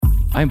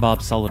I'm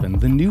Bob Sullivan,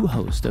 the new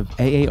host of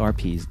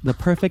AARP's The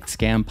Perfect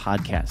Scam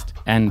podcast.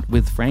 And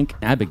with Frank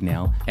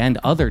Abagnale and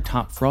other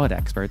top fraud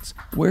experts,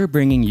 we're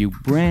bringing you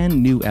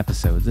brand new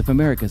episodes of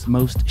America's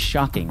most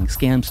shocking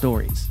scam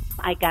stories.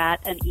 I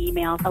got an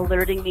email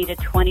alerting me to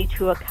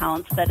 22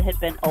 accounts that had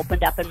been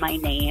opened up in my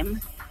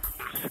name.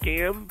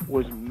 Scam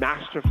was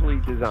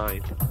masterfully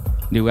designed.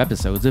 New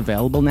episodes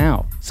available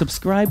now.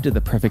 Subscribe to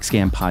the Perfect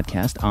Scam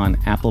podcast on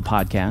Apple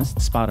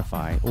Podcasts,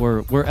 Spotify,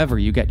 or wherever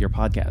you get your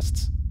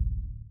podcasts.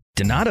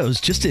 Donato's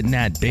just didn't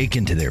add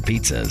bacon to their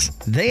pizzas.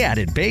 They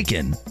added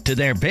bacon to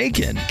their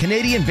bacon.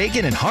 Canadian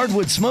bacon and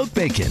hardwood smoked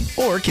bacon.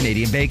 Or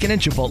Canadian bacon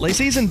and Chipotle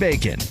seasoned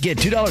bacon. Get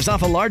 $2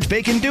 off a large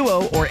bacon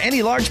duo or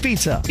any large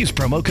pizza. Use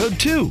promo code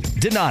 2.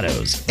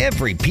 Donato's.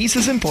 Every piece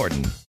is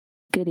important.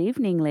 Good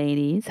evening,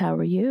 ladies. How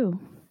are you?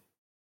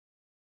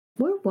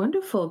 We're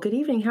wonderful. Good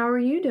evening. How are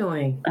you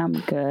doing? I'm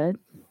good.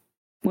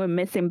 We're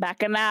missing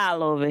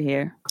Bacchanal over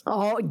here.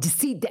 Oh, you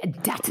see,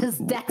 that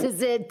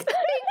is it.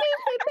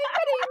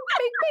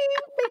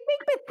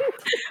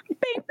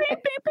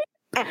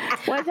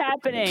 What's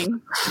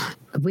happening?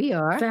 We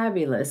are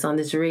fabulous on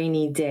this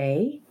rainy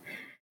day.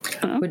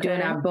 Okay. We're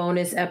doing our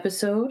bonus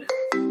episode.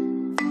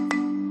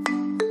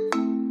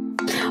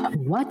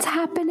 What's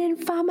happening,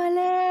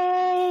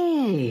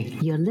 family?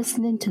 You're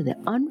listening to the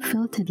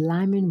Unfiltered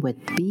Lyman with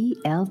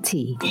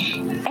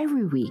BLT.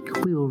 Every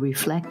week, we will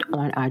reflect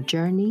on our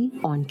journey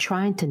on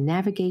trying to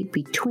navigate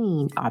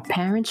between our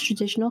parents'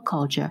 traditional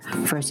culture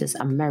versus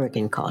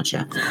American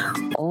culture.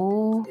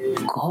 Oh,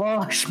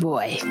 gosh,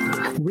 boy.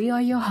 We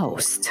are your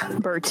hosts,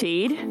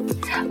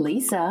 Bertide,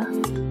 Lisa,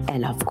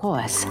 and of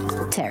course,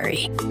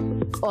 Terry.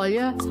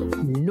 Olya,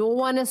 no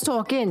one is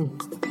talking.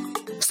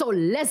 So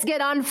let's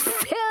get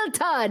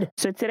unfiltered.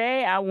 So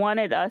today I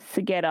wanted us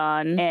to get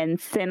on and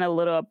send a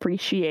little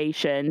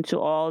appreciation to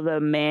all the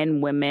men,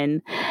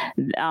 women.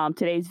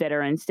 Today's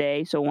Veterans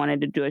Day, so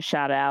wanted to do a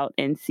shout out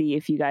and see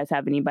if you guys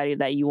have anybody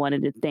that you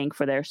wanted to thank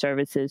for their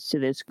services to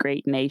this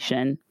great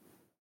nation.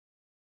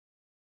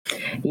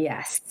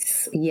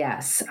 Yes.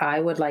 I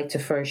would like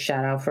to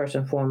shout out first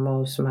and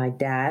foremost my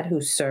dad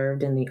who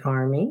served in the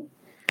Army.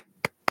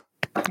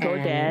 Go,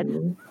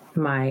 Dad.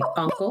 My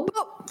Uncle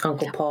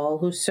Paul,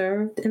 who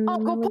served in the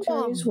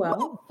military as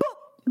well.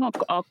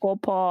 Uncle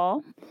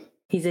Paul.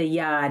 He's a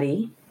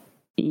Yachty.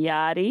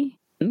 Yachty?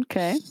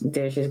 Okay.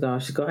 There she's going.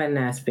 Go ahead and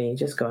ask me.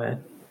 Just go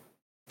ahead.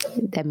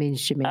 That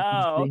means Jamaican.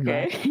 Oh,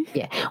 okay.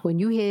 Yeah.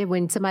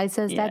 When somebody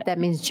says that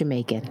means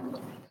Jamaican.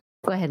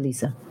 Go ahead,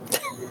 Lisa.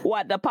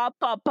 What, the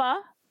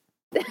papa?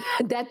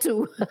 That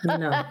too.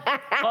 No.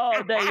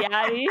 Oh, the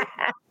Yachty?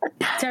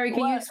 Terry,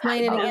 can you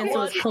explain it again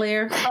so it's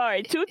clear? All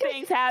right, two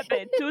things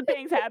happened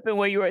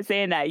when you were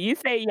saying that. You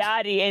say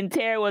Yachty and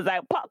Terry was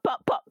like, pop.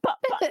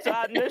 So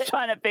I'm just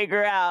trying to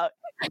figure out,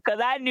 because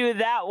I knew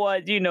that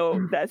was,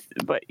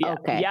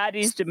 okay.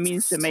 Yachty's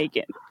means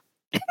Jamaican.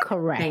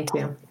 Correct. Thank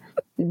you.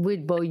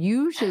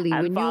 Usually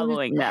I'm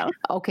following now.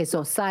 Okay,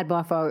 so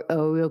sidebar for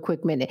a real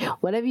quick minute.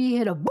 Whenever you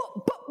hit a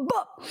boop,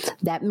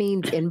 that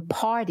means in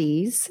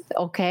parties,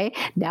 okay?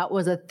 That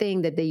was a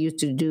thing that they used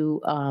to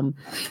do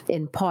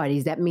in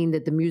parties. That means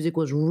that the music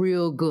was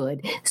real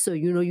good. So,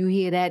 you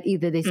hear that,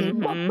 either they say,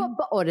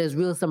 or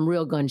there's some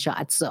real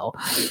gunshots. So,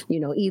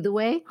 either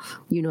way,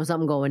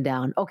 something going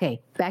down. Okay,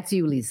 back to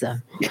you,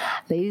 Lisa.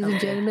 Ladies and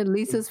gentlemen,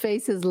 Lisa's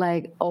face is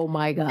like, oh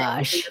my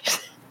gosh.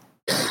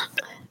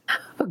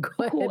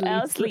 Who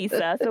else,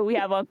 Lisa? So we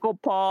have Uncle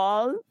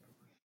Paul,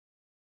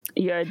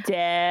 your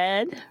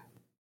dad.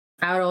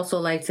 I would also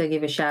like to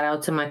give a shout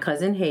out to my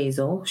cousin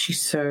Hazel. She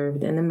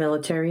served in the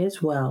military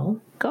as well.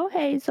 Go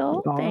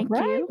Hazel. Thank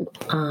you.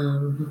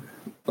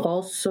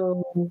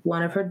 Also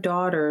one of her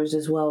daughters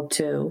as well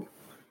too.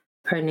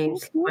 Her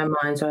name's my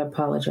mind, so I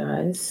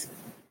apologize.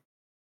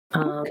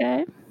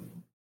 Okay.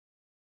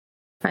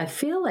 I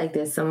feel like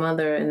there's some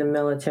other in the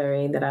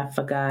military that I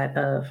forgot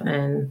of,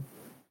 and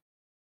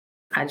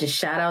I just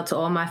shout out to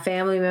all my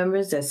family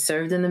members that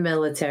served in the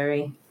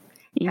military.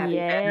 Happy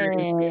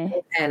Veterans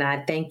Day, and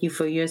I thank you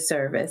for your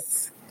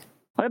service.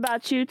 What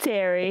about you,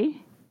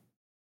 Terry?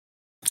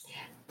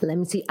 Let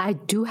me see. I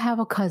do have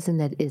a cousin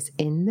that is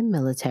in the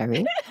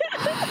military.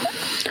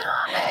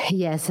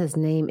 Yes, his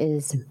name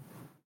is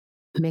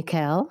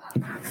Mikhail.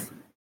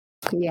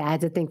 Yeah, I had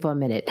to think for a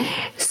minute.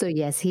 So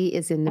yes, he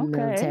is in the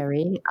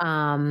military.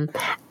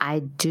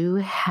 I do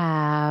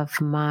have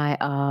my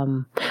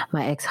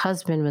my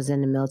ex-husband was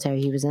in the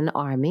military. He was in the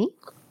Army.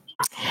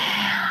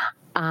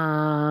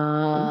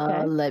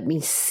 Let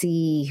me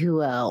see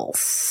who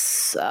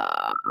else.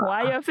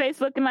 Why your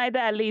face looking like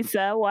that,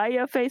 Lisa? Why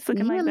your face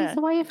looking like Lisa,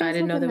 that? Why your face I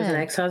didn't know there was an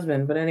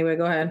ex-husband, but anyway,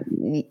 go ahead.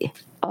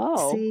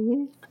 Oh.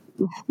 See?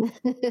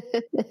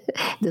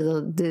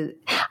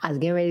 I was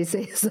getting ready to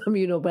say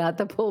something, but I have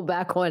to pull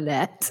back on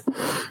that.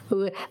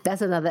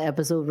 That's another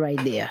episode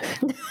right there.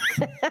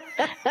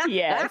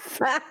 Yes.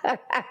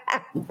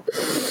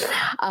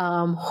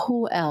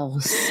 Who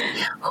else?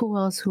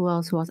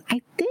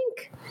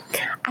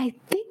 I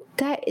think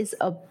that is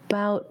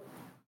about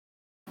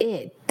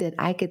it that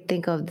I could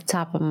think of the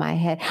top of my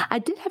head. I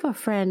did have a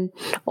friend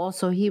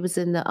also. He was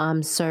in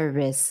the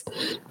service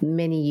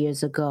many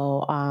years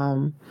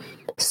ago.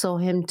 So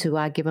him too.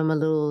 I give him a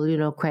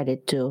little,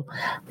 credit too.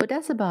 But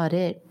that's about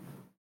it.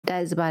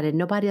 That is about it.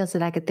 Nobody else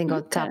that I could think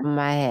of the top of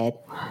my head.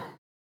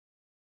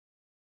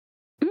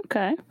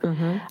 Okay.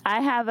 Mm-hmm.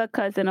 I have a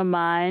cousin of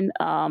mine.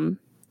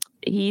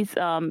 He's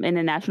in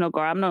the National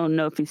Guard. I don't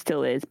know if he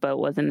still is, but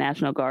was in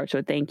National Guard.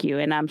 So thank you.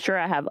 And I'm sure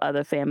I have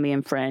other family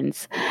and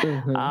friends.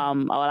 Mm-hmm.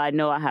 I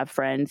know I have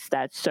friends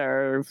that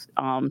serve,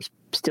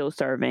 still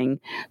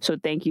serving. So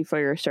thank you for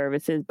your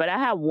services. But I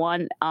have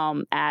one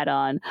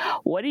add-on.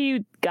 What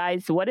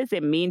does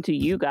it mean to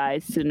you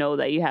guys to know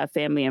that you have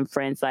family and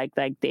friends like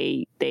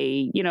they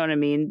you know what I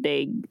mean?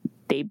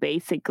 They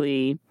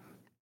basically,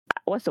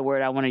 what's the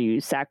word I want to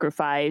use?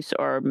 Sacrifice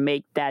or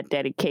make that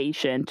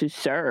dedication to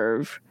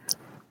serve.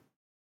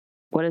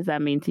 What does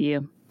that mean to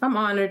you? I'm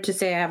honored to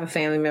say I have a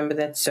family member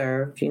that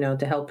served,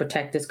 to help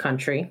protect this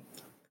country.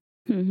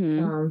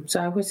 Mm-hmm. So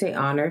I would say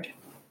honored.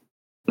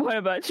 What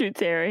about you,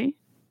 Terry?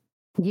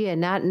 Yeah,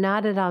 now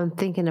that I'm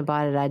thinking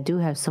about it, I do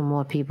have some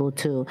more people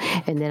too.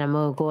 And then I'm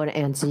going to go and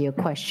answer your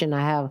question.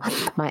 I have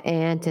my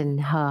aunt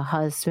and her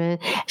husband.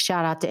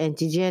 Shout out to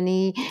Auntie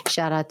Jenny.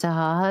 Shout out to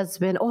her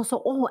husband.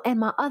 Also, and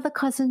my other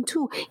cousin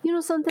too.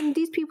 Something,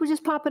 these people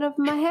just popping up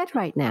in my head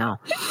right now.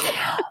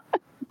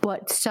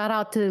 But shout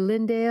out to the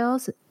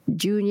Lindales,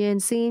 Junior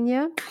and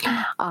Senior.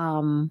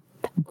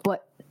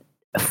 But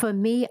for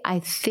me, I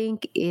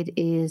think it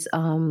is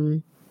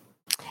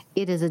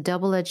a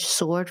double-edged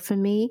sword for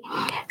me.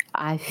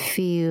 I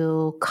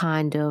feel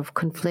kind of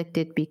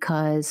conflicted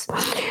because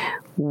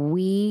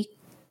when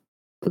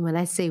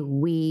I say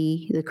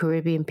we, the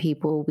Caribbean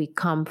people, we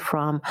come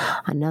from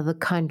another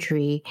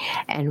country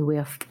and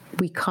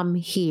we come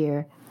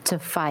here to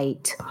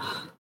fight,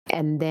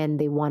 and then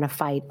they want to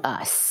fight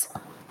us.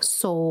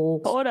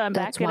 So hold on,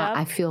 that's back it why up.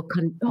 I feel.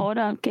 Hold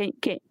on,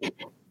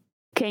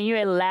 can you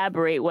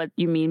elaborate what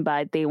you mean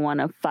by they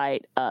want to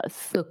fight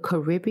us? The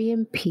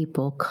Caribbean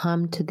people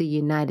come to the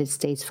United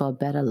States for a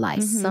better life.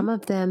 Mm-hmm. Some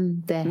of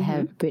them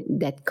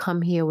that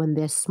come here when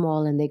they're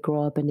small and they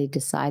grow up and they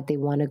decide they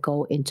want to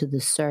go into the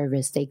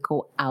service, they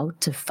go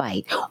out to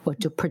fight or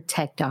to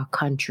protect our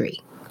country.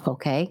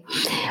 Okay,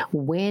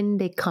 when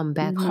they come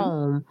back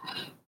home.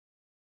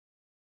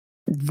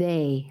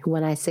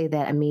 When I say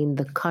that, I mean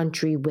the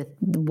country with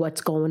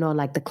what's going on,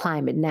 like the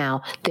climate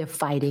now, they're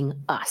fighting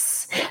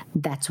us.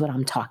 That's what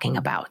I'm talking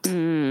about.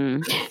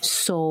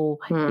 So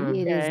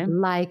it is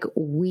like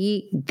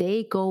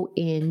they go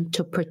in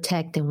to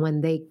protect. And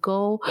when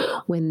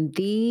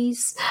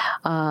these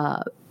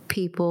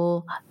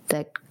people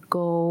that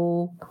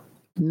go,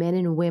 men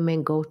and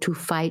women go to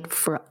fight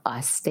for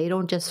us, they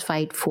don't just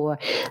fight for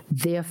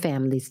their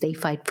families, they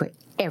fight for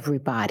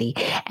everybody.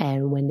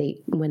 And when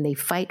they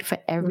fight for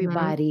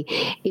everybody,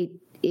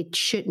 it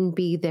shouldn't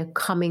be they're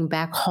coming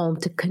back home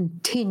to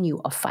continue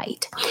a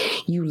fight.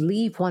 You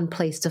leave one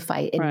place to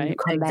fight and you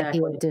come back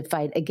here to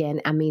fight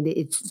again. I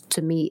mean,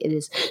 to me, it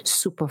is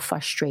super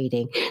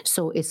frustrating.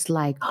 So it's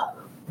like,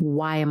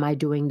 why am I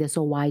doing this,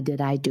 or why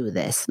did I do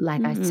this?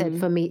 Like I said,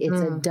 for me, it's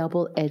a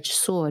double-edged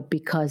sword,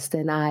 because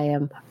then I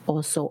am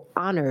also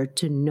honored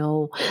to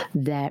know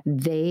that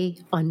they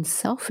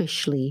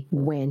unselfishly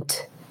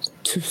went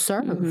to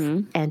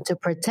serve and to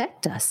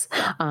protect us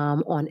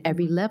on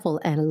every level.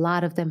 And a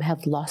lot of them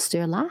have lost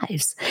their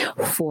lives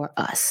for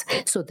us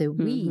so that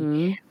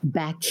we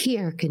back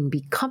here can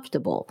be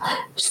comfortable.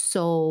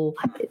 So,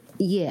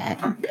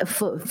 yeah,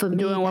 for me.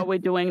 Doing what we're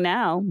doing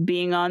now,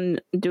 doing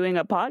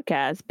a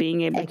podcast,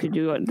 being able to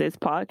do this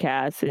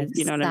podcast is,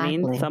 you know what I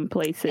mean? Some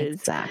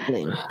places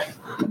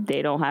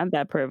they don't have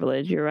that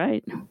privilege. You're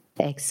right.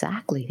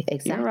 Exactly.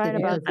 You're right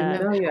about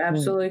that. No, you're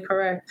absolutely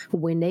correct.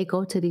 When they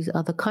go to these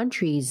other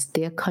countries,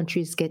 their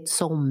countries get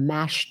so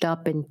mashed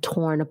up and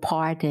torn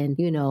apart, and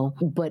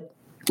but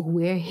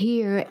we're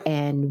here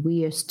and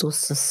we are still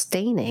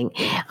sustaining.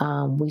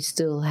 We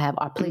still have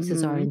our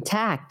places are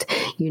intact.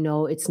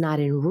 It's not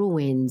in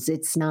ruins.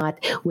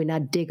 We're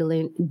not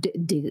digging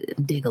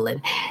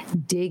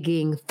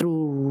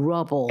through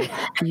rubble.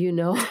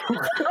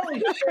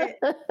 Holy shit.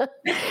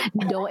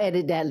 Don't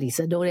edit that,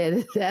 Lisa. Don't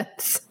edit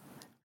that.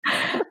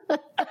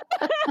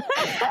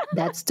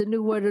 That's the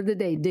new word of the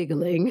day,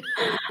 diggling.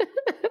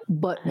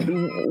 But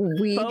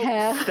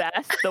Folks,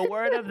 that's the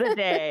word of the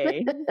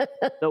day.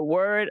 The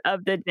word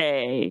of the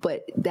day.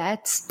 But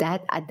that's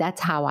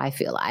how I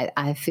feel.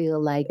 I feel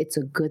like it's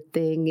a good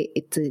thing.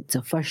 It's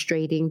a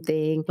frustrating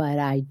thing, but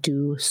I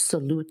do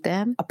salute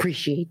them,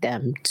 appreciate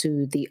them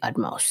to the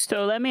utmost.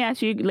 So let me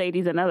ask you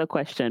ladies another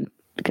question,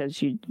 because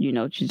she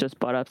just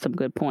brought up some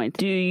good points.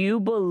 Do you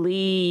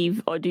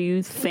believe, or do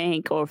you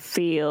think or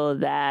feel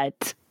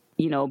that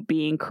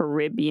being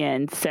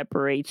Caribbean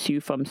separates you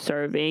from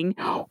serving,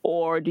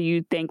 or do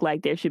you think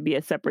like there should be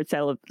a separate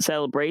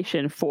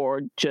celebration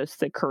for just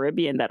the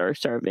Caribbean that are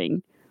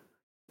serving?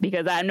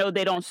 Because I know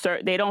they don't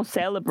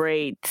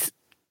celebrate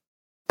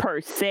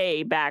per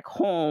se back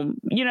home.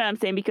 You know what I'm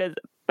saying? Because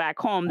back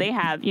home they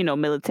have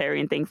military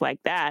and things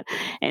like that,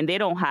 and they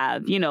don't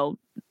have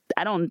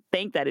I don't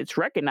think that it's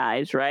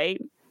recognized,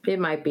 right? It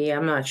might be.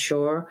 I'm not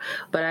sure.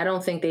 But I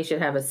don't think they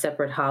should have a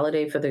separate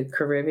holiday for the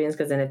Caribbeans,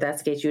 because then if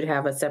that's the case, you'd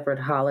have a separate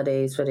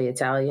holidays for the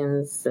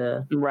Italians,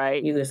 the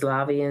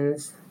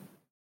Yugoslavians,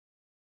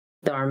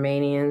 the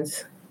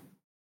Armenians.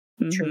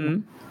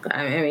 Mm-hmm.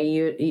 I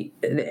mean,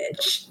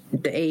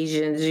 the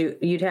Asians,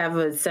 you'd have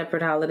a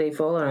separate holiday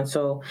for all of them.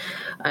 So,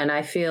 and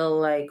I feel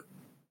like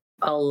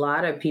a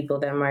lot of people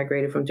that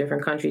migrated from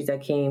different countries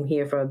that came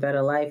here for a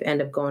better life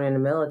end up going in the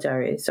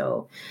military.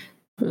 So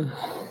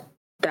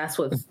that's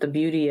what's the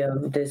beauty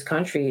of this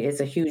country.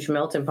 It's a huge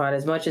melting pot.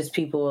 As much as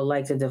people would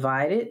like to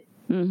divide it,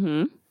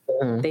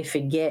 they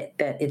forget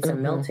that it's a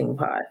melting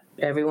pot.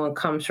 Everyone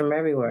comes from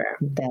everywhere.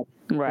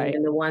 Right.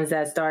 And the ones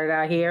that started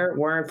out here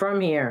weren't from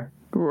here.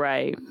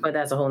 Right. But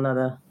that's a whole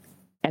nother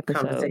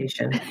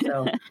conversation.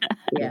 So,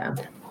 yeah.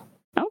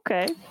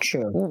 Okay.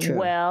 True.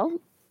 Well,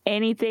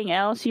 anything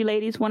else you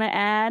ladies want to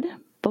add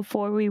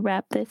before we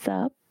wrap this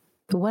up?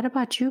 What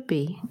about you,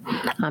 B?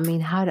 I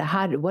mean,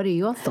 what are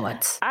your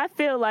thoughts? I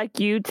feel like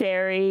you,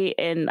 Terry,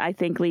 and I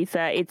think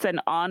Lisa, it's an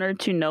honor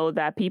to know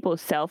that people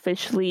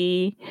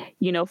selfishly,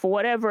 for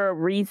whatever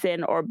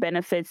reason or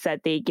benefits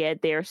that they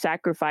get, they're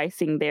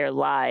sacrificing their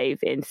life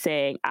and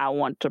saying, I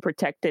want to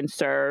protect and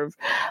serve,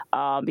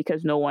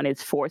 because no one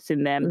is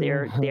forcing them.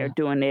 They're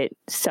doing it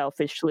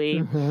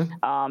selfishly.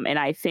 And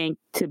I think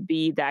to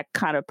be that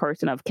kind of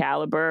person of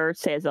caliber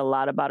says a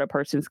lot about a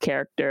person's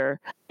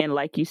character. And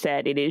like you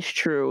said, it is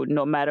true.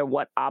 No matter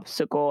what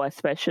obstacle,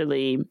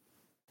 especially,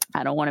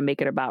 I don't want to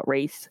make it about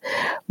race,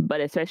 but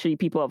especially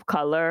people of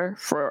color,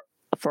 for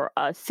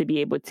us to be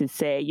able to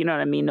say, you know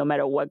what I mean, no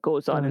matter what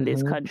goes on in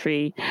this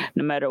country,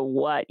 no matter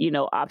what,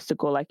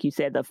 obstacle, like you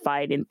said, the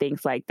fight and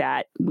things like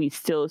that, we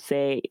still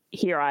say,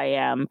 here I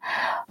am,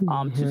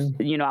 I want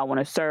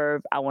to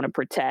serve, I want to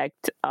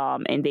protect,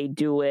 and they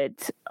do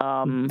it.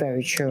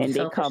 Very true. And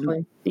they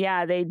come,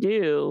 they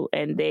do.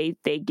 And they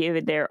give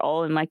it their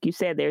all. And like you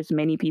said, there's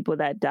many people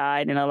that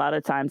died. And a lot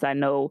of times I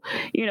know,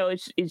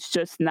 it's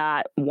just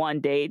not one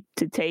day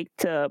to take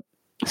to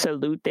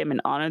salute them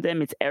and honor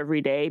them. It's every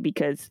day,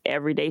 because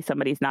every day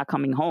somebody's not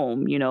coming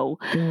home,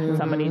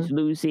 somebody's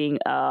losing,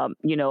 a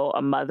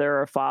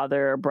mother or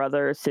father or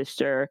brother or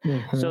sister.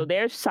 So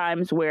there's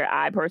times where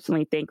I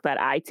personally think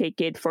that I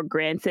take it for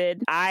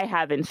granted. I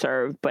haven't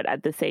served, but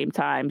at the same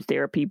time,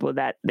 there are people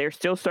that they're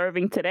still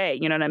serving today.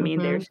 You know what I mean?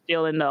 They're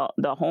still in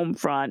the home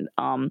front,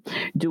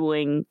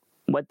 doing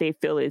what they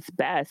feel is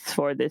best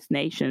for this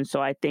nation.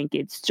 So I think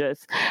it's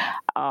just,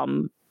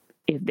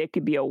 if there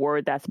could be a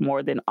word that's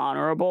more than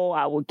honorable,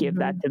 I will give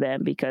that to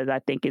them, because I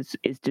think it's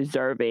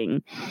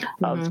deserving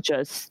of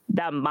just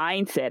that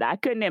mindset. I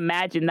couldn't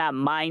imagine that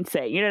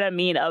mindset, you know what I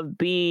mean, of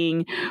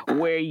being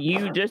where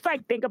you just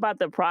think about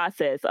the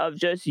process of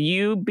just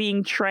you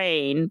being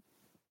trained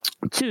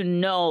to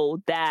know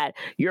that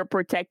you're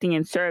protecting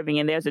and serving,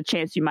 and there's a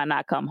chance you might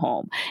not come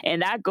home.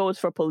 And that goes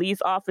for police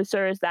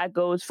officers. That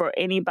goes for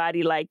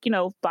anybody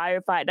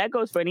firefight. That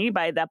goes for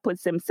anybody that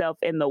puts themselves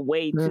in the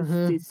way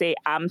to say,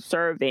 I'm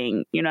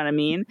serving. You know what I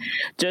mean?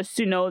 Just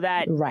to know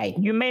that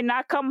you may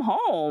not come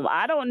home.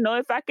 I don't know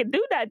if I could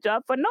do that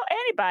job for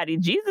anybody.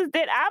 Jesus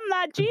did. I'm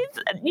not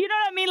Jesus. You know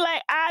what I mean?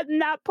 I'm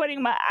not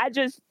putting I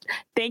just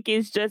think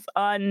it's just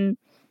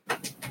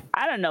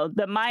I don't know.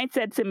 The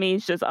mindset to me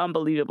is just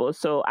unbelievable.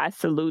 So I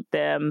salute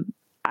them.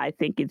 I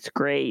think it's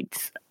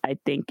great. I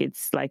think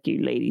it's, like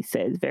you lady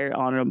says, very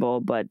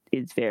honorable, but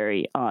it's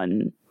very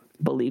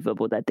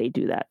unbelievable that they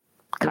do that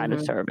kind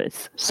of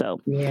service.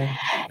 So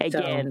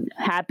again,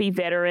 happy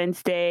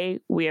Veterans Day.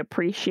 We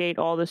appreciate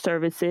all the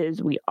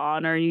services. We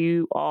honor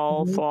you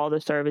all for all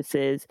the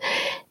services.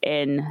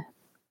 And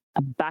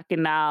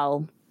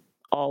Bacchanal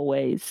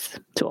always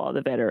to all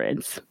the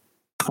veterans.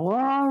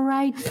 All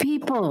right,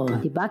 people,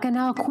 the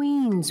Bacchanal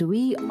Queens,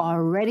 we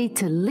are ready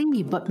to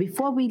leave. But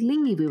before we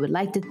leave, we would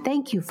like to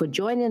thank you for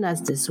joining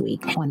us this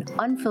week on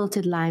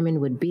Unfiltered Lyman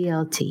with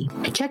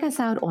BLT. Check us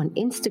out on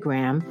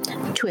Instagram,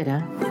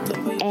 Twitter,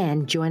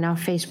 and join our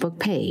Facebook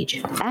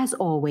page. As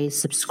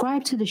always,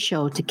 subscribe to the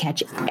show to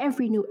catch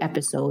every new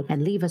episode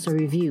and leave us a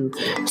review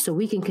so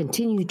we can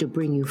continue to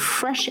bring you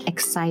fresh,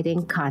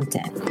 exciting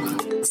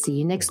content. See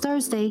you next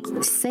Thursday,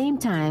 same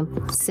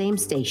time, same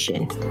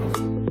station.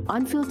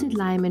 Unfiltered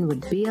Lyman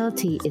with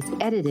BLT is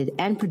edited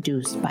and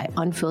produced by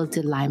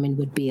Unfiltered Lyman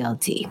with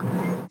BLT.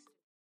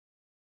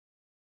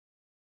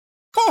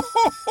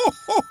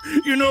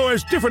 You know,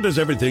 as different as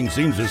everything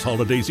seems this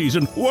holiday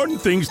season, one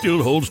thing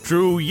still holds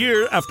true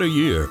year after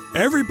year.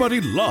 Everybody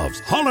loves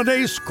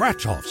holiday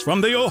scratch-offs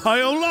from the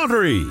Ohio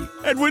Lottery.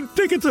 And with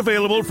tickets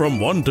available from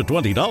 $1 to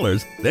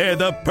 $20, they're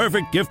the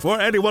perfect gift for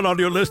anyone on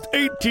your list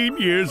 18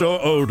 years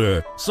or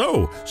older.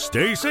 So,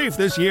 stay safe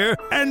this year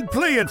and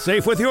play it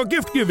safe with your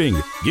gift giving.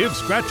 Give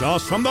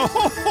scratch-offs from the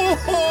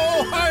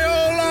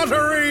Ohio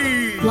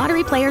Lottery!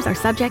 Lottery players are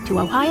subject to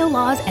Ohio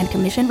laws and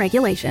commission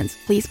regulations.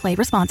 Please play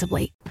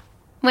responsibly.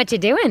 What you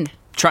doing?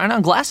 Trying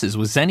on glasses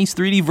with Zenni's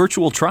 3D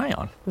virtual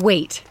try-on.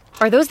 Wait,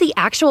 are those the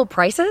actual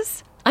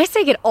prices? I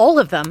say get all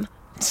of them.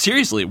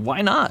 Seriously,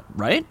 why not,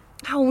 right?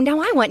 Oh, now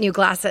I want new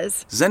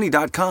glasses.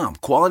 Zenni.com.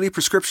 Quality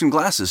prescription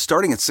glasses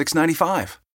starting at $6.95.